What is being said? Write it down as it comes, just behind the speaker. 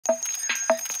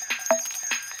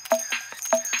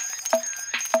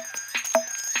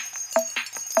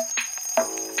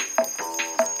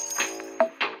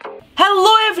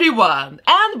everyone,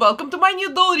 and welcome to my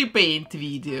new doll repaint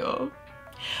video.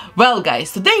 Well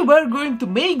guys, today we're going to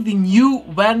make the new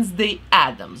Wednesday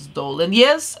Addams doll, and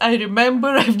yes, I remember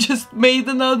I've just made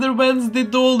another Wednesday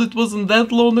doll. It wasn't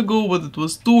that long ago, but it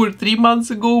was 2 or 3 months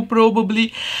ago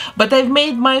probably, but I've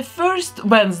made my first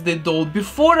Wednesday doll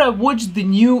before I watched the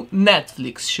new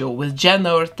Netflix show with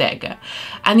Jenna Ortega.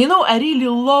 And you know, I really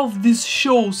love this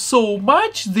show so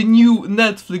much, the new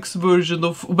Netflix version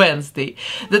of Wednesday,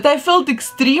 that I felt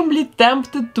extremely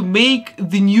tempted to make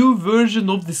the new version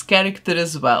of this character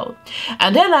as well.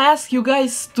 And then I asked you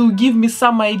guys to give me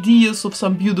some ideas of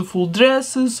some beautiful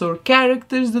dresses or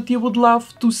characters that you would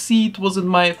love to see. It was in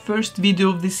my first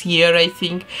video of this year, I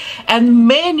think, and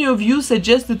many of you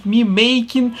suggested me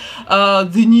making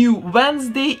the new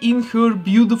Wednesday in her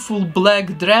beautiful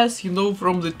black dress, you know,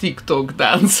 from the TikTok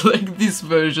dance, like this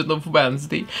version of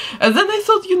Wednesday. And then I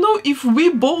thought, you know, if we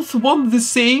both want the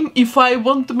same, if I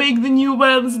want to make the new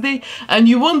Wednesday and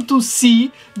you want to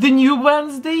see the new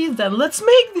Wednesday, then let's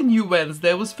make the new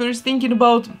Wednesday. I was first thinking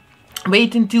about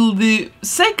wait until the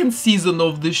second season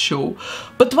of the show,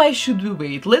 but why should we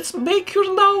wait? Let's make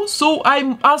her now. So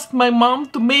I asked my mom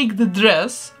to make the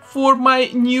dress for my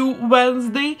new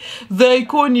Wednesday, the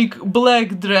iconic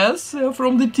black dress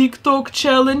from the TikTok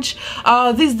challenge.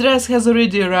 This dress has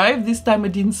already arrived. This time I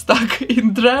didn't stuck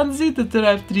in transit, it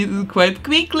arrived quite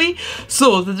quickly.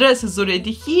 So the dress is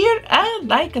already here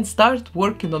and I can start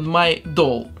working on my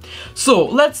doll. So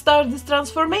let's start this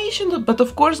transformation, but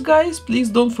of course guys, please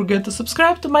don't forget to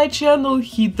subscribe to my channel,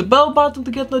 hit the bell button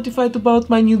to get notified about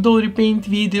my new doll repaint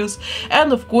videos,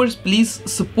 and of course please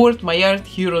support my art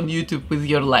here on YouTube with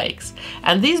your likes.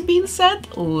 And this being said,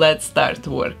 let's start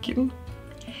working.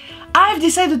 I've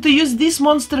decided to use this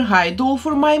Monster High doll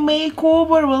for my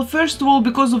makeover. Well, first of all,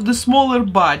 because of the smaller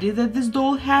body that this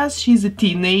doll has. She's a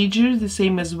teenager, the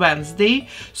same as Wednesday,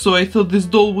 so I thought this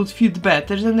doll would fit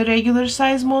better than a regular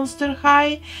size Monster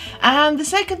High. And the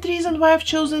second reason why I've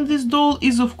chosen this doll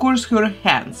is of course her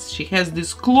hands. She has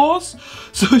these claws,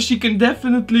 so she can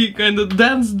definitely kind of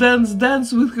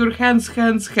dance with her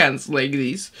hands like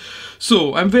this.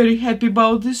 So I'm very happy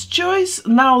about this choice.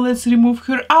 Now let's remove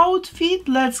her outfit,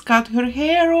 let's cut her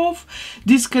hair off,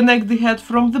 disconnect the head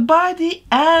from the body,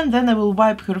 and then I will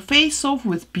wipe her face off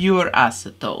with pure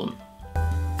acetone.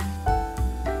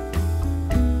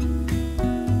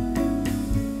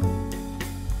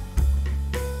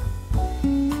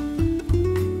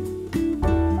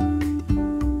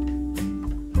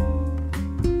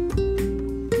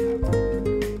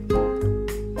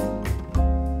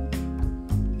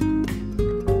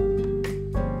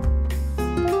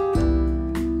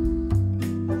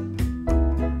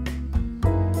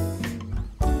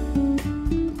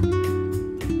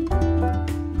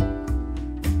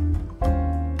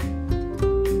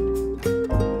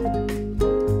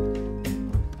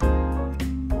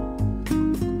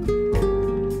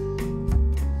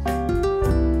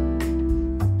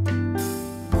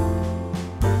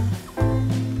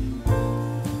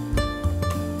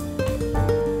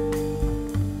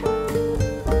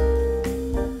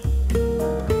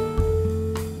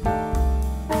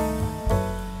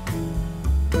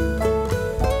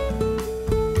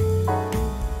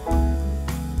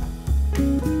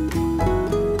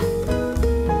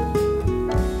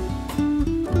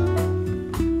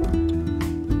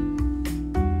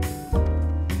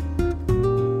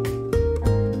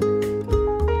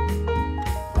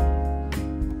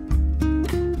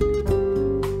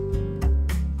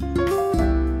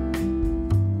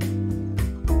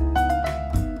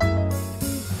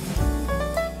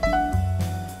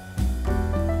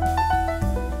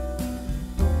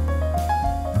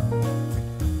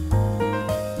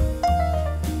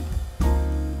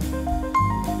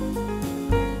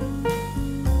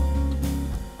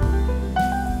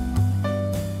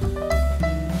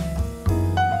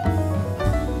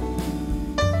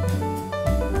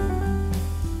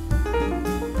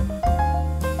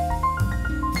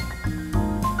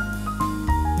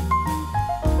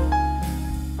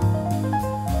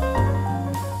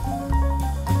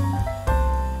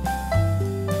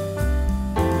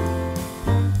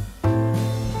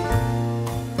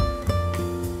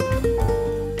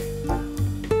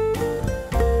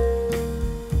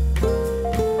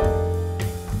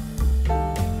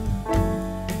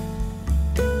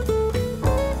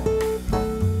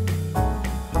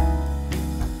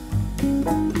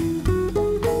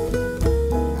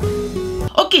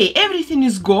 Okay, everything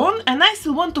is gone, and I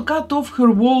still want to cut off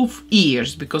her wolf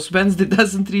ears because Wednesday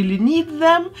doesn't really need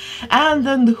them. And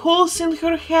then the holes in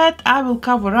her head I will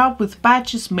cover up with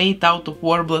patches made out of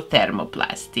Warbler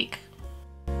thermoplastic.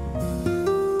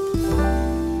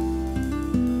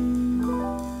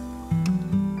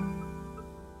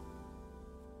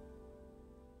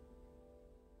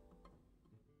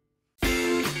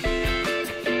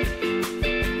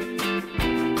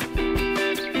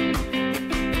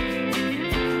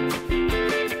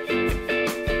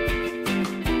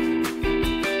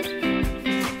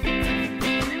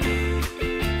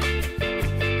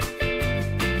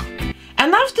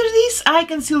 I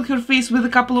can seal her face with a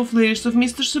couple of layers of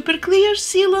Mr. Super Clear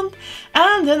sealant,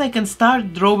 and then I can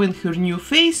start drawing her new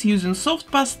face using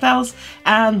soft pastels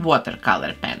and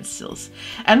watercolor pencils.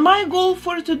 And my goal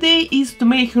for today is to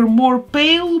make her more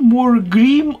pale, more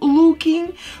grim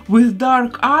looking, with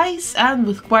dark eyes and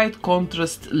with quite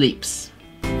contrast lips.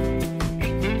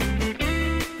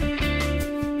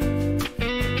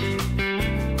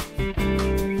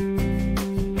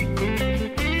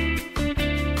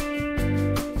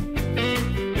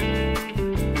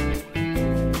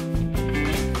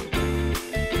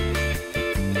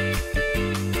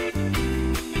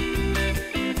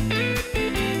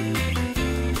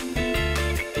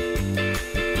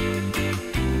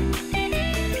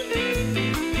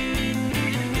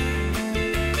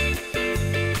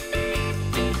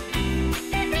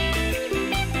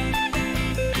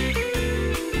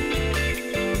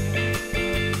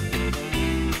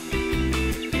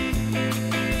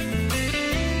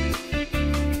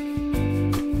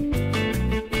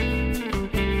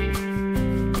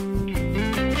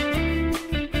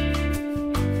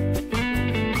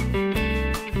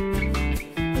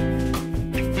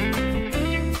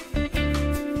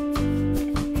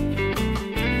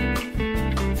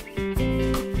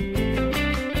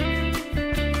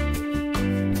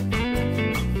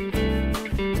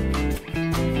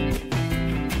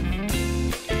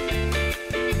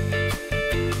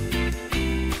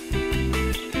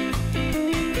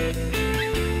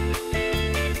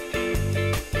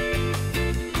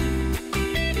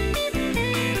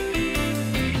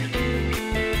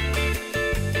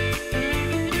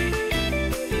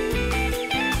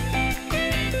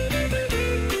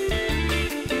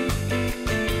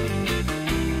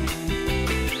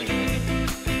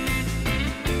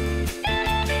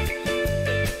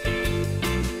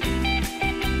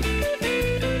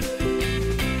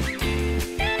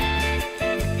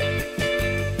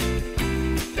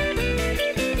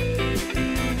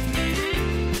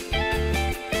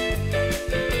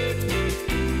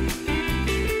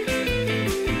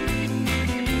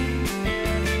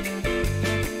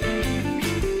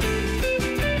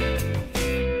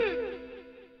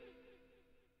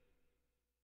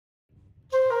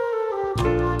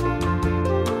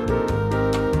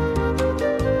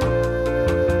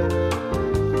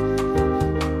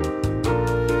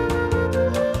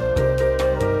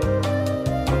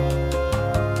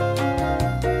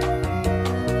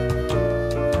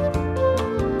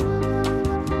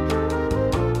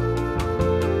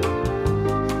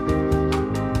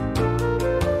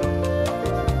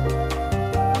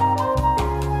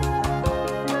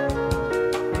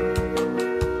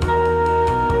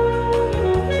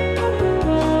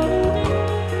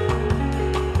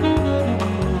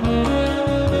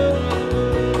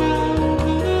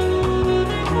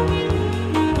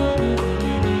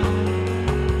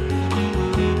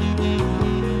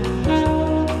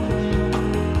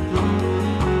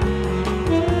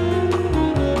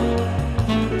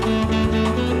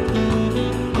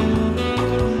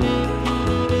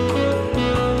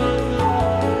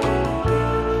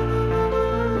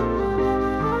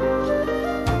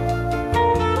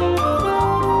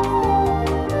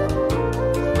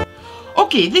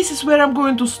 Okay, this is where I'm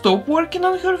going to stop working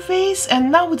on her face,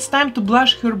 and now it's time to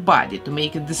blush her body to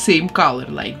make it the same color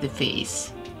like the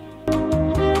face.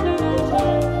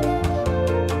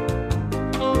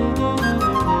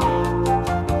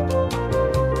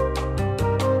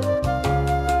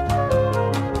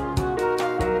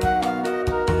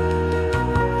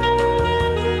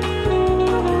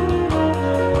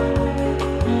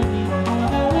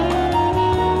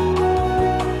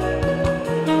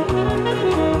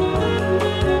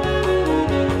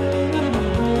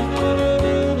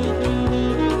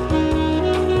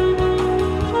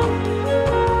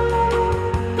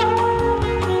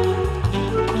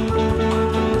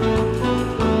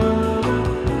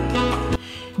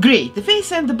 Great, the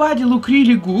face and the body look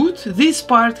really good. This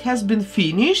part has been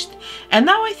finished, and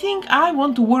now I think I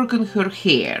want to work on her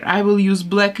hair. I will use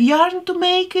black yarn to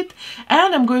make it,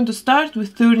 and I'm going to start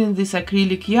with turning this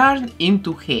acrylic yarn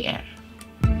into hair.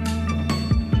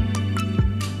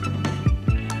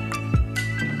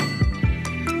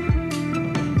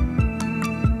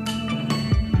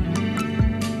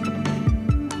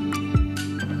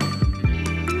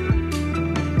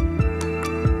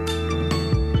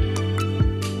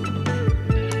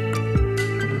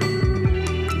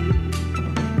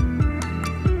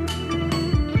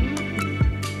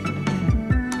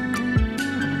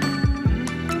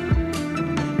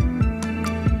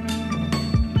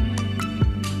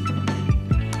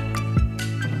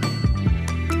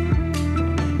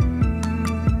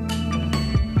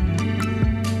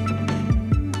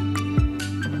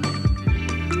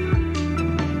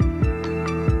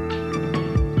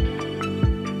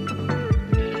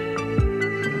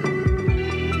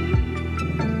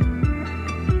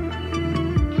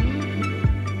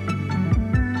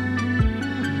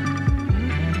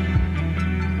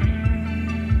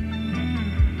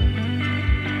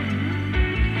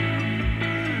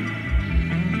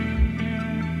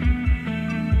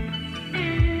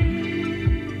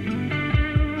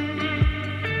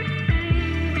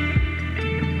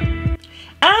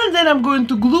 I'm going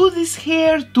to glue this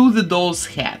hair to the doll's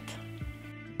head.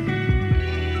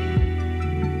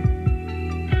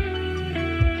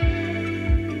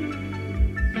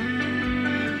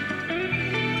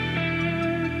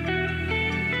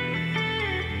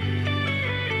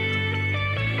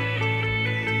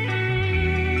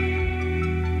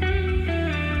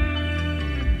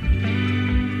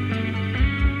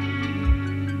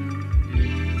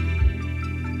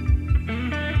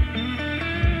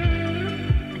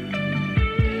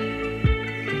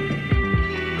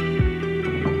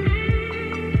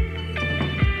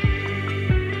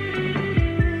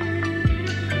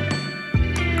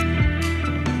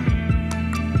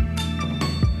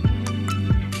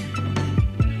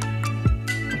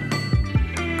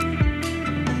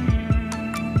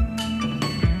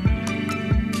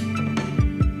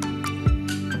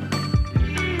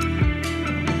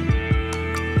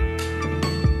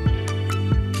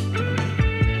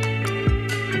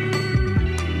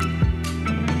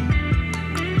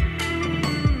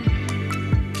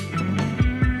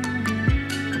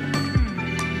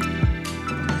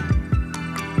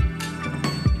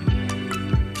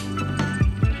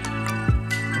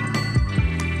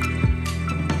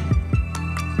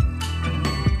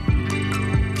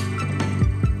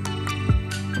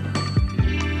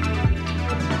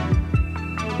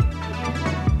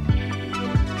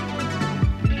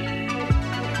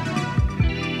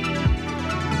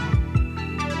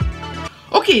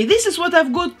 Okay, this is what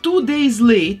I've got 2 days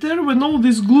later when all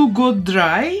this glue got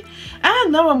dry,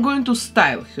 and now I'm going to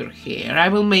style her hair. I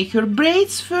will make her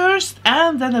braids first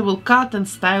and then I will cut and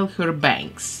style her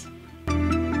bangs.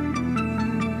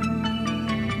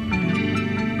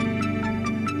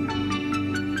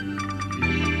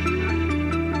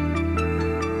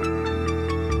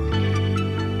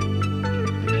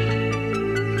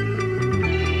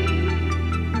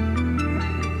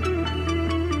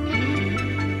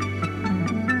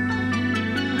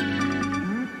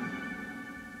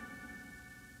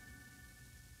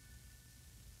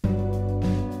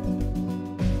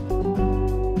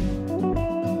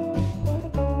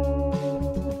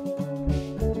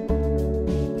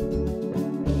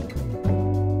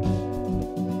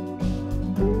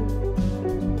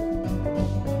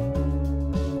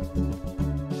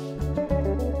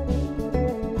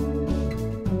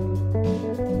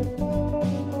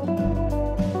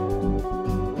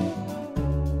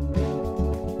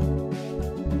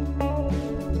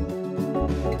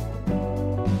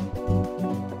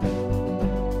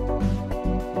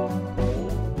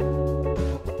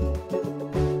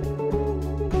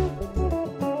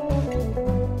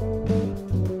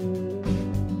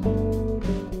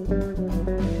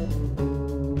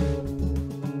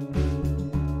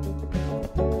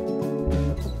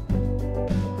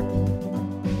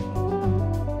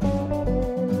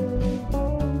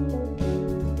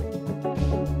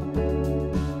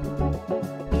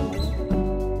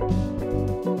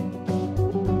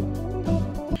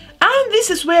 This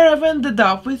is where I've ended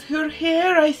up with her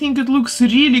hair. I think it looks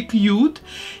really cute.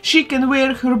 She can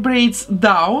wear her braids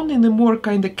down in a more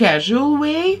kind of casual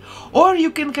way, or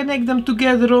you can connect them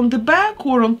together on the back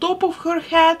or on top of her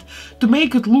head to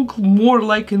make it look more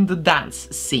like in the dance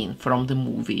scene from the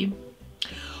movie.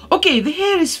 Okay, the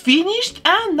hair is finished,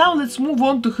 and now let's move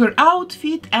on to her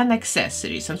outfit and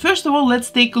accessories. And first of all,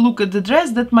 let's take a look at the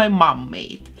dress that my mom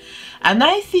made. And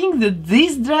I think that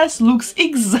this dress looks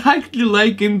exactly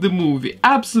like in the movie.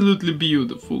 Absolutely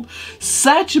beautiful.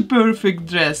 Such a perfect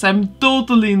dress. I'm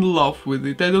totally in love with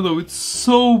it. I don't know, it's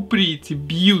so pretty,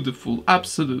 beautiful,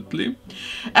 absolutely.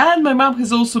 And my mom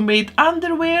has also made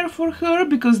underwear for her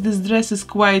because this dress is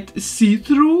quite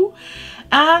see-through.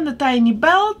 And a tiny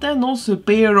belt and also a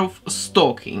pair of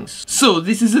stockings. So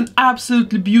this is an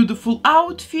absolutely beautiful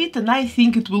outfit, and I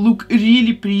think it will look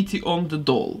really pretty on the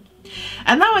doll.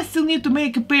 And now I still need to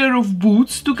make a pair of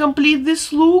boots to complete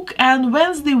this look, and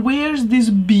Wednesday wears these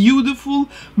beautiful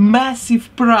massive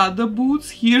Prada boots.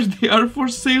 Here they are for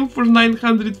sale for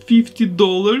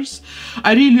 $950.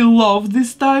 I really love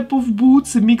this type of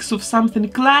boots, a mix of something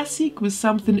classic with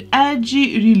something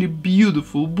edgy, really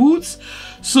beautiful boots.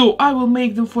 So I will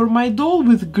make them for my doll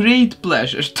with great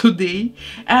pleasure today.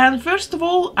 And first of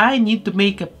all, I need to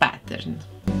make a pattern.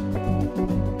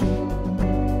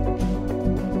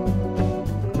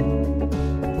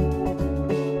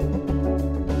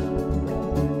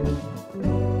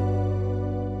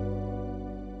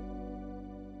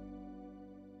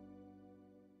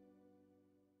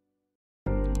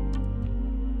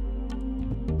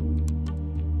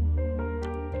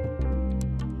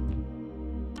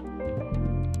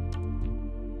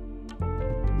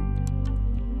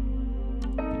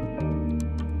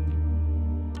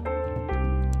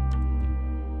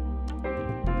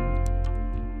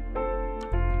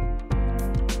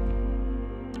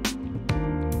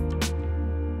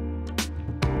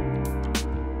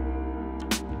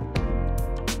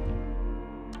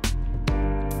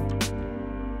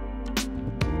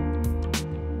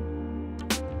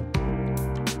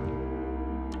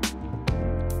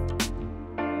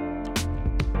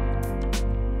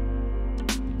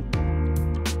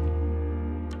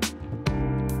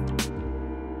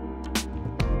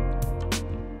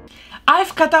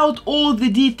 I've cut out all the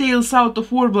details out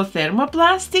of Warble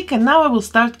thermoplastic and now I will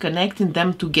start connecting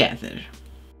them together.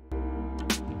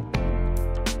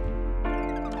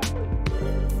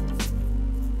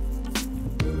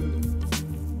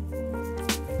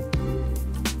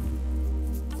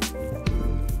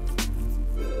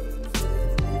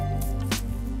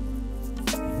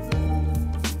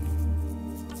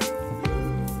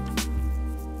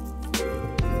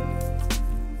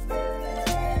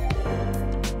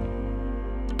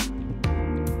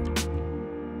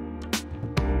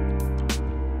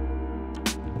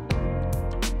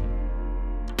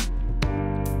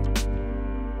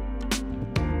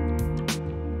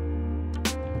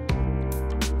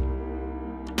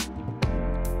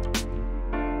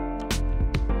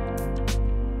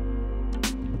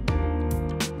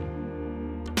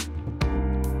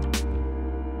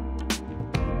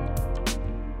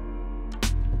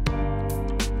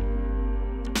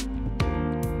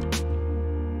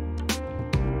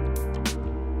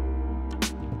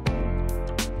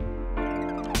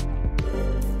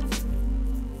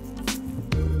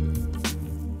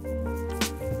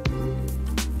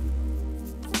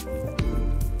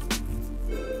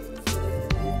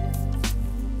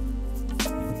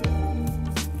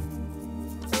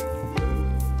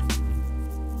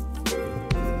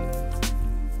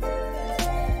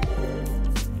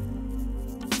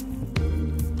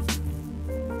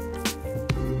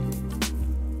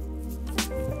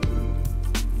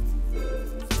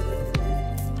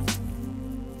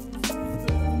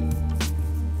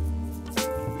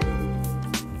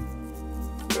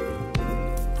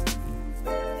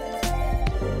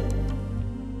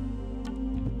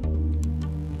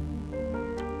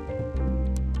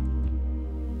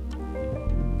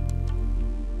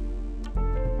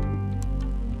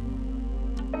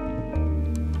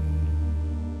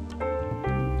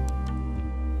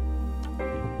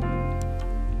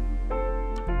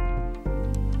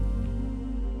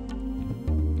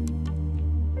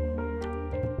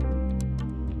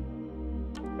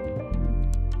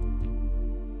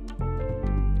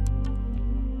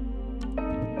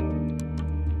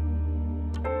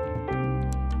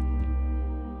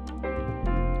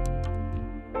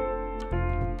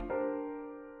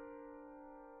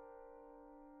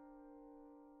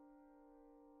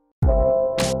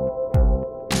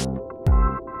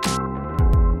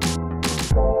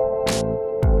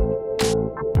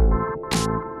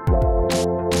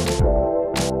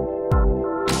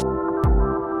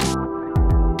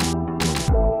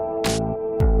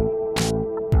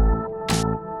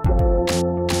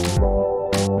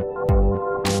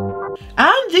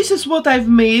 This is what I've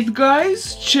made,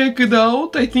 guys. Check it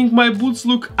out. I think my boots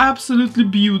look absolutely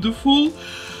beautiful.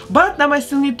 But now I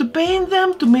still need to paint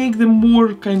them to make them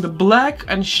more kind of black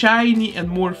and shiny and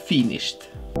more finished.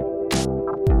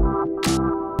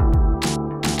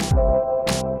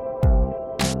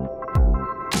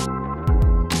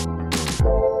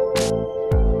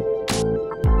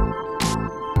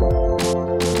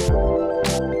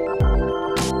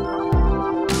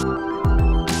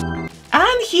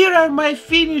 Here are my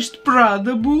finished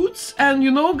Prada boots, and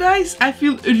you know, guys, I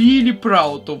feel really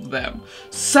proud of them.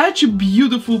 Such a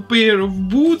beautiful pair of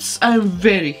boots. I'm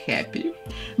very happy.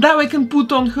 Now I can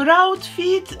put on her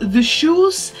outfit, the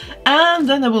shoes, and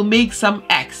then I will make some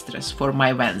extras for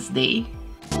my Wednesday.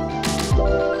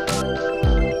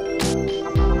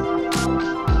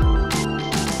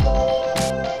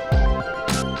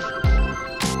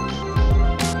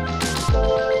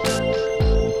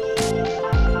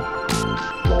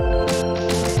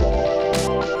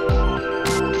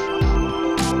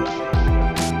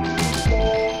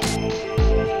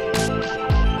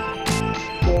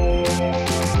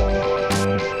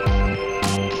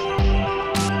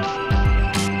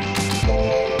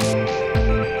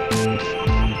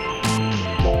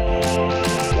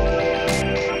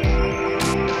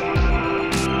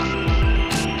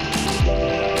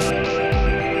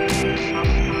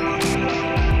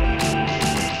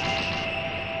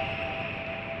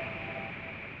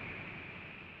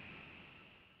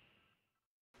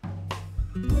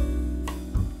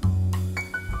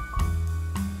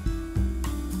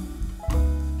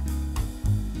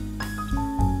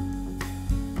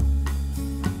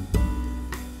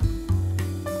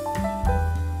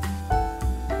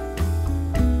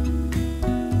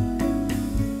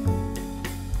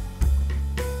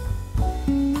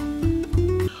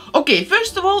 Okay,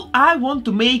 first of all, I want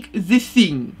to make the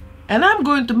thing. And I'm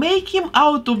going to make him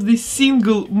out of this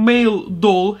single male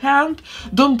doll hand.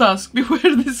 Don't ask me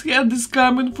where this hand is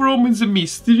coming from, it's a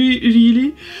mystery,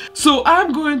 really. So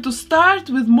I'm going to start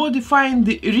with modifying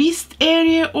the wrist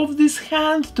area of this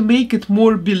hand to make it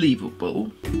more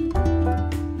believable.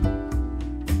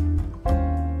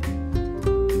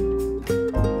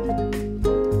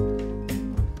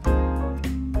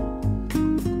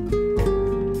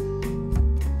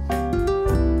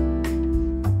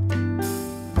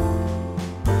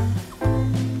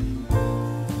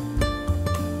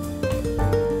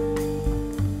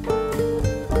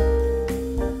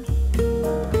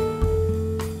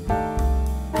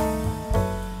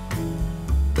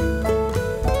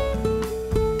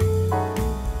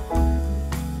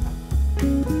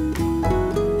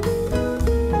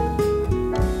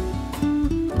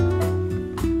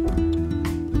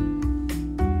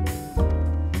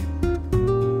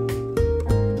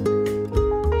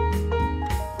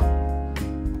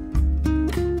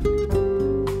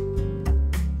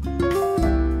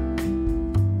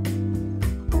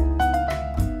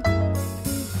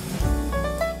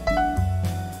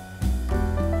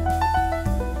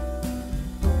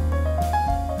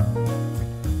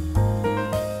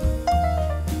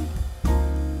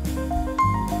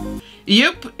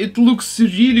 Yep, it looks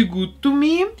really good to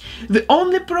me. The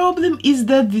only problem is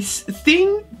that this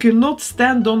thing cannot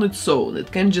stand on its own,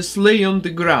 it can just lay on the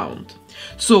ground.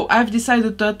 So I've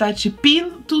decided to attach a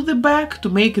pin to the back to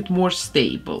make it more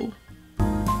stable.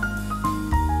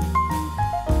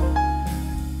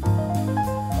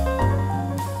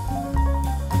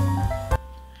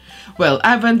 Well,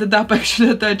 I've ended up actually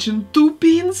attaching 2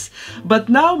 pins, but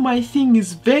now my thing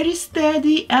is very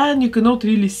steady and you cannot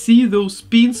really see those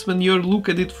pins when you look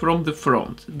at it from the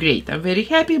front. Great, I'm very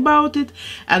happy about it,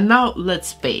 and now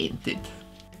let's paint it.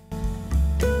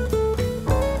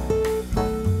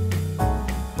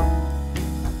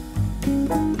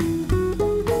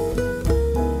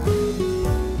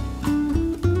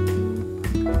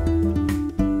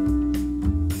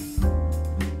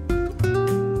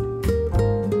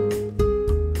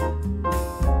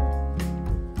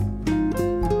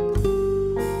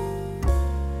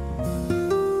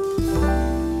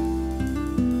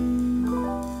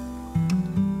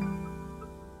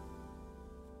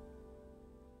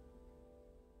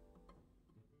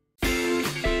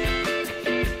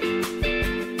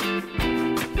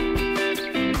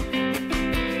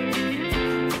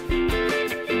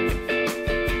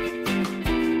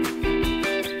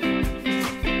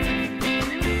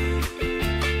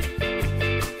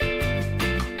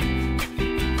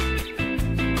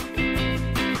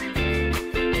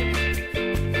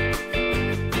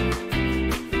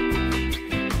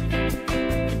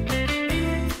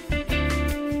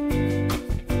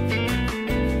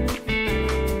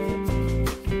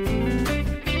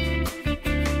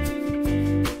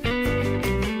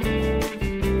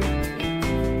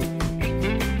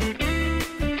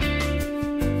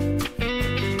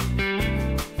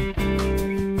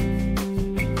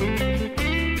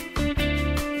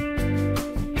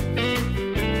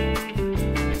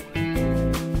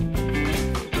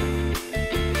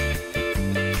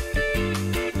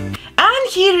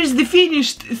 Here is the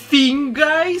finished thing,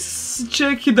 guys.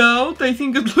 Check it out. I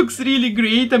think it looks really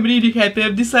great. I'm really happy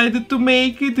I've decided to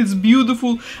make it. It's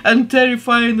beautiful and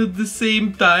terrifying at the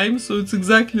same time, so it's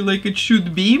exactly like it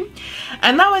should be.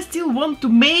 And now I still want to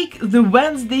make the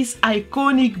Wednesday's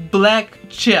iconic black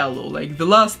cello, like the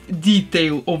last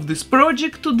detail of this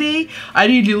project today. I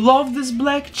really love this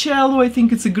black cello. I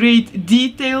think it's a great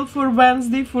detail for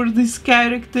Wednesday, for this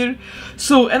character.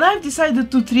 So, and I've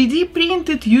decided to 3D print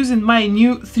it using my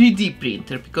new 3D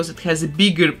printer because it has a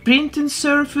bigger printing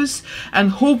surface, and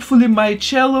hopefully my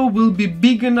cello will be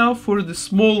big enough for the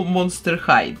small Monster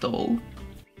High doll.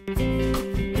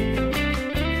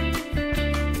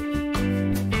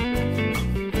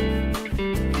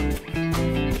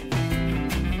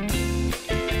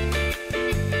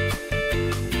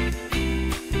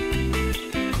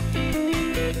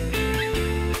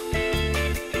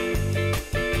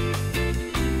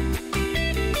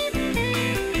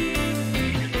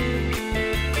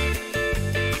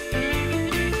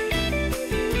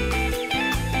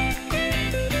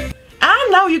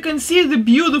 Now you can see the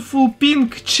beautiful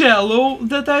pink cello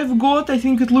that I've got. I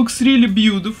think it looks really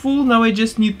beautiful. Now I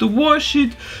just need to wash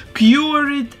it,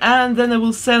 cure it, and then I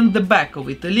will sand the back of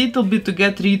it a little bit to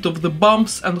get rid of the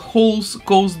bumps and holes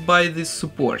caused by these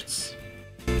supports.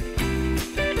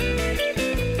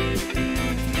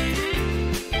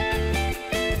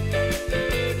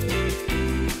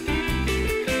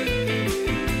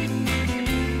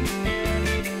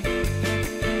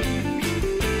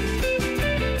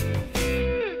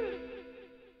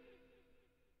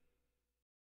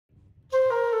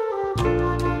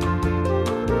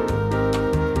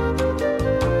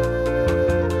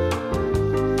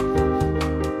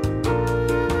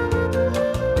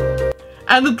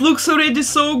 And it looks already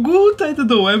so good. I don't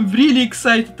know, I'm really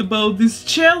excited about this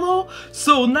cello.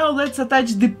 So now let's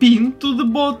attach the pin to the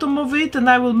bottom of it, and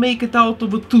I will make it out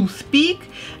of a toothpick,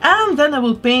 and then I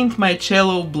will paint my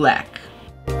cello black.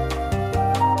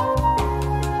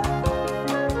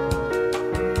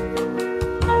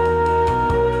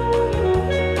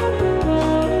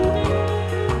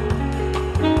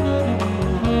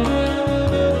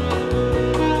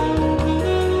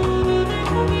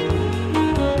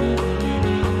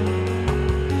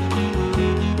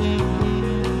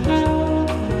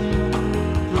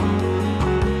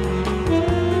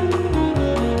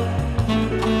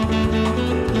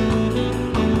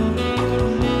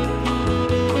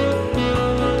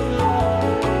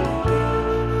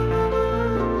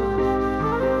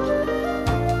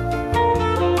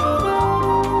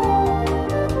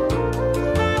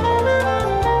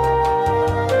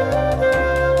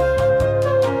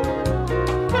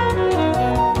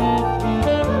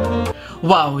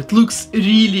 Wow, it looks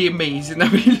really amazing.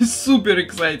 I'm really super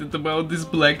excited about this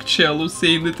black cello,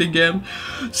 saying it again.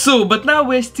 So, but now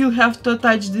we still have to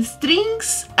attach the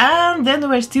strings, and then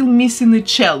we're still missing a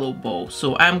cello bow,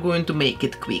 so I'm going to make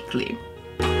it quickly.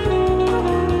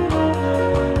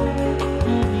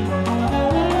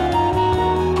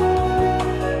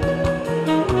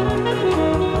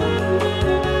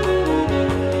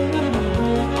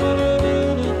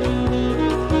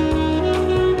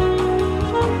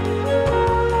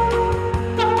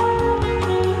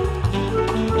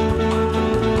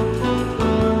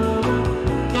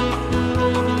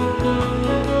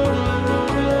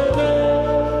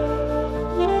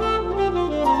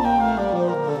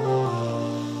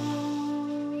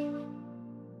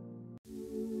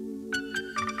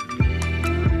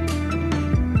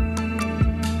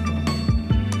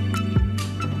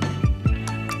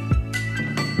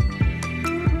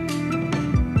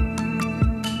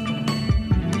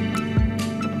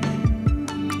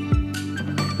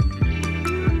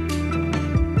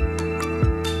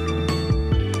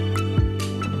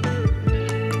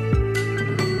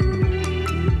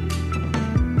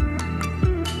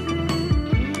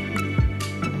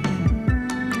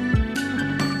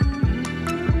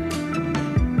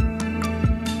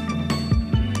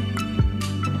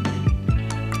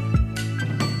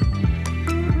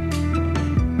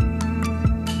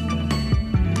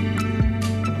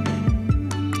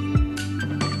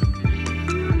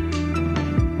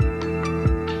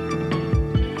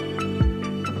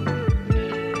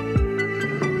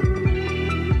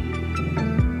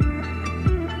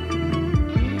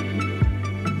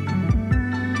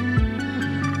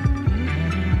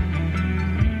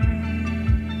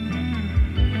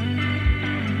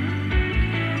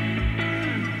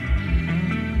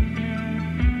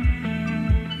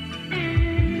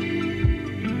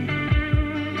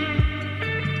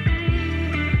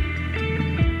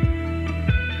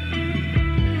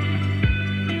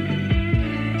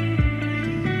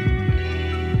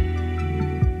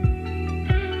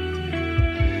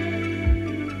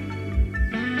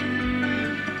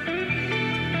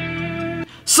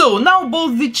 So now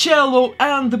both the cello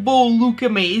and the bow look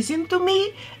amazing to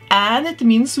me, and it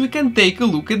means we can take a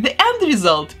look at the end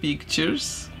result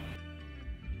pictures.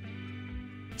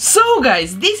 So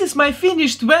guys, this is my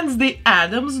finished Wednesday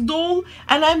Addams doll,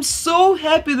 and I'm so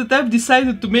happy that I've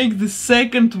decided to make the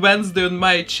second Wednesday on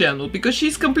my channel, because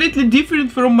she's completely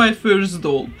different from my first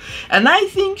doll, and I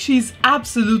think she's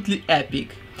absolutely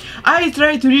epic. I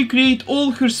tried to recreate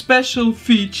all her special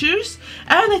features,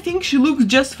 and I think she looks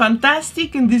just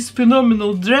fantastic in this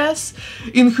phenomenal dress,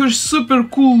 in her super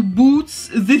cool boots.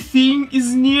 The thing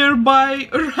is nearby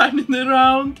running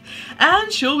around,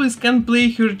 and she always can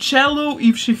play her cello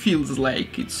if she feels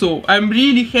like it. So I'm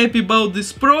really happy about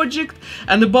this project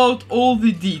and about all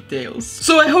the details.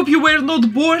 So I hope you were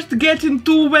not bored getting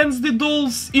 2 Wednesday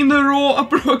dolls in a row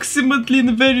approximately in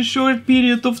a very short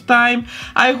period of time.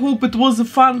 I hope it was a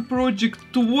fun project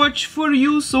to watch for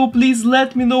you, so please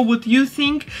let me know what you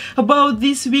think about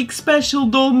this week's special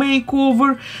doll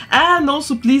makeover, and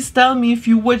also please tell me if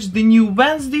you watched the new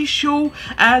Wednesday show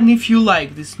and if you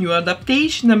like this new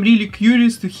adaptation. I'm really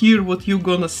curious to hear what you're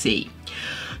gonna say.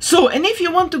 So, and if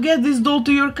you want to get this doll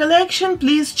to your collection,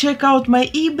 please check out my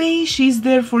eBay. She's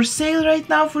there for sale right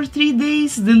now for 3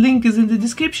 days. The link is in the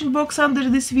description box under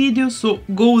this video, so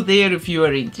go there if you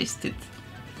are interested.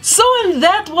 So, and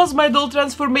that was my doll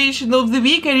transformation of the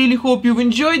week. I really hope you've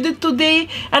enjoyed it today,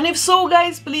 and if so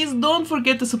guys, please don't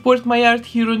forget to support my art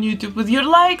here on YouTube with your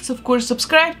likes. Of course,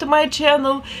 subscribe to my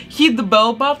channel, hit the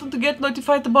bell button to get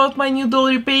notified about my new doll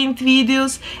repaint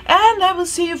videos, and I will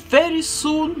see you very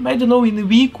soon, I don't know, in a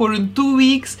week or in 2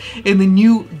 weeks, in a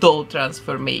new doll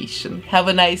transformation. Have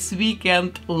a nice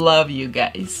weekend, love you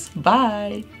guys,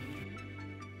 bye!